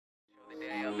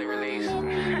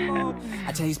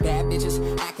I chase bad bitches,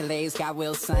 accolades, got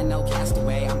will, son, no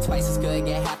castaway. I'm twice as good,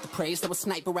 get half the praise. Throw a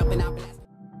sniper up and I'll blast.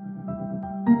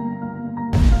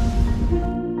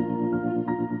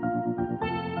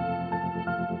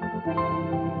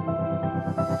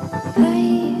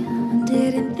 I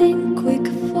didn't think we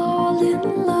could fall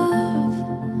in love.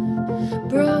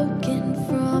 Broken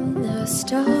from the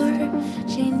start,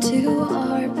 chained to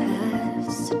our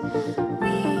past.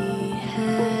 We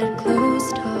had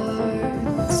closed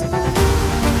hearts.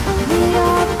 We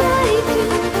are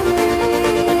breaking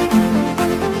free.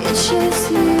 It's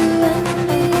just you and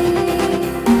me.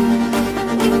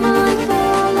 We might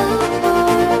fall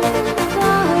apart,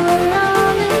 but we're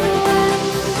running away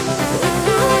with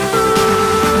our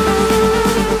hearts.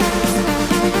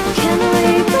 Can we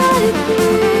break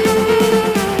free?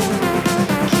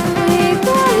 Can we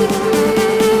break free?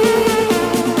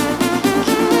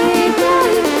 Can we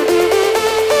break free?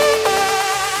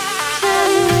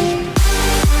 Can we?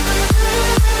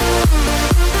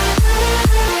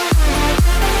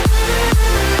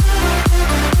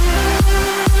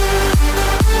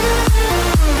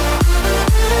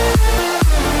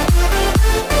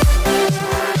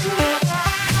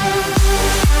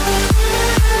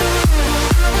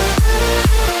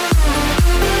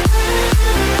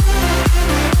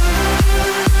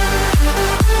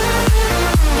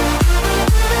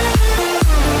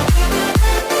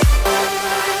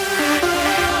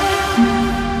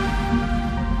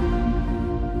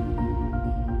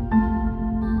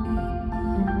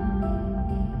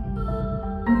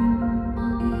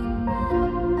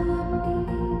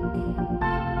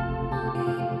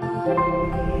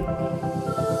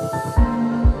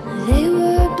 They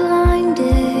were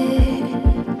blinded,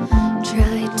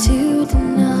 tried to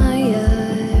deny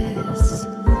us.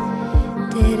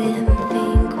 Didn't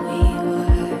think we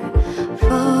were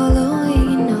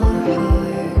following our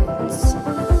hearts.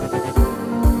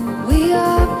 We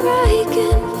are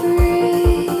breaking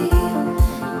free.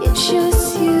 It's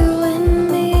just you and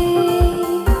me.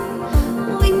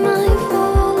 We might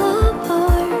fall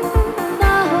apart,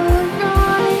 now we're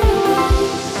running away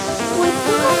with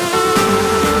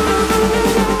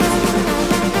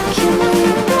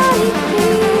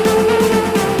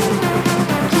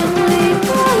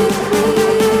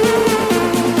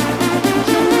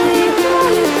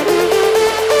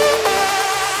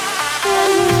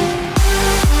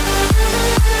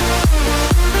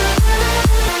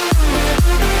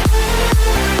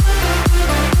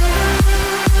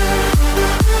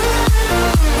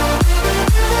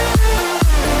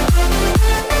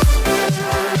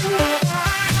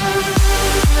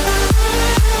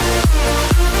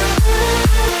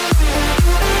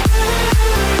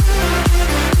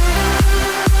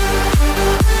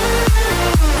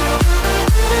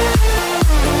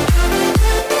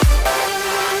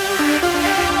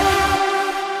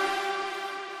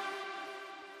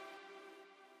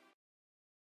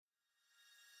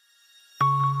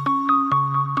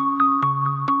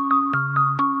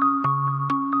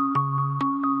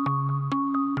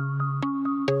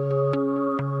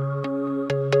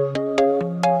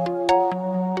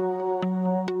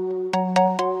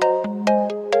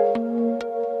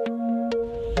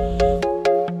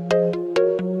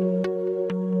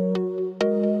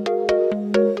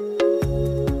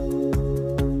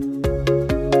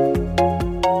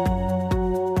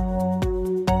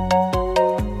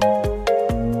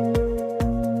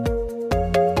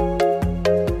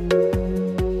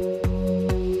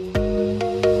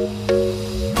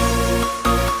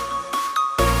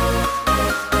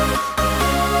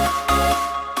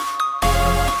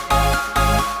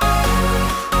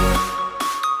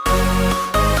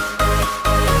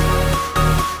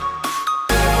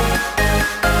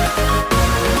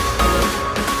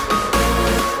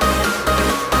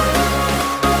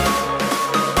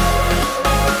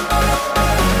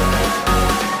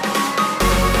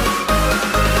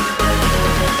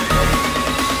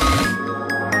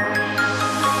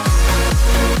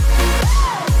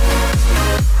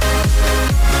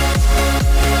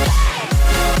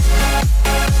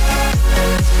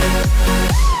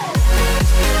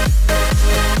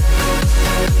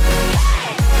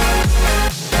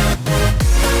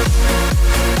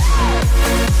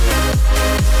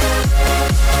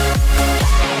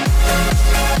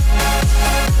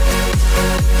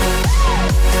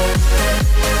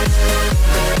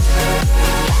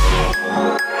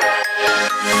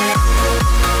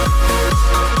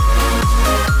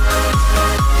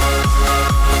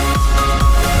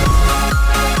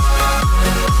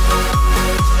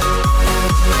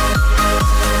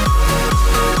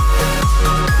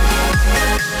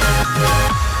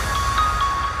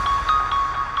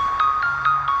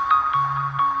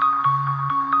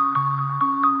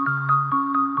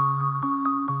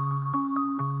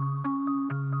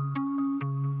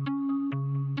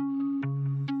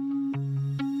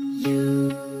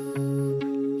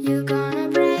You're gonna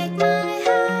break my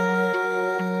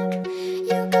heart.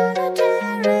 You're gonna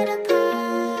tear it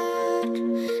apart.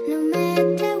 No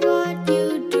matter what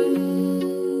you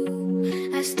do,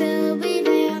 I'll still be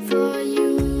there for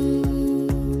you.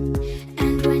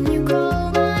 And when you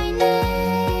call my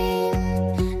name,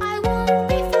 I won't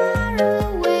be far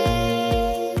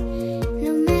away.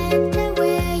 No matter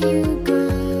where you go,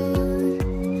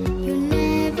 you'll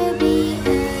never be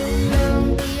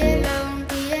alone. Be alone,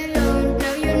 be alone. No,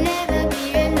 you'll never be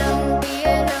alone. Be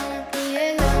alone, be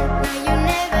alone. No, you'll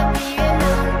never be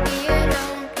alone. Be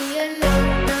alone, be alone.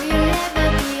 No, you'll never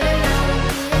be alone.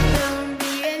 Be alone,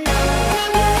 be alone. No,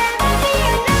 you'll never be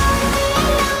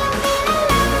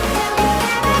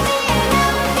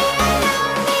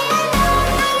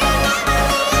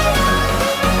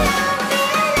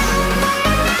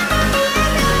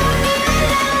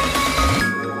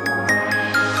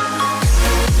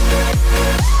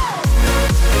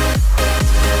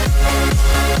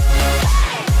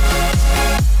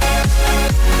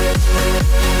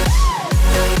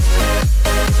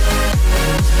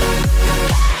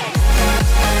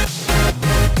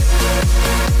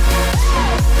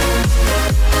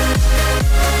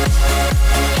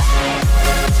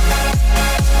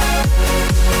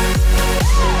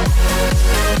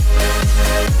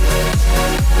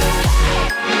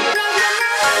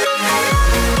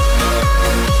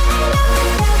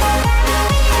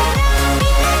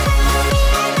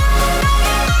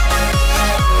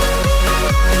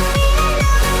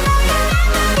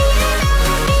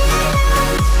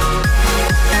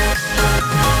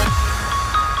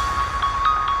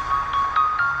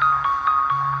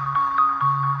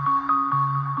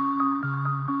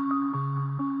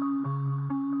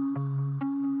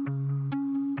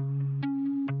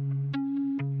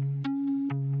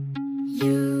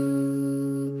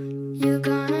you're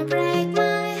gonna break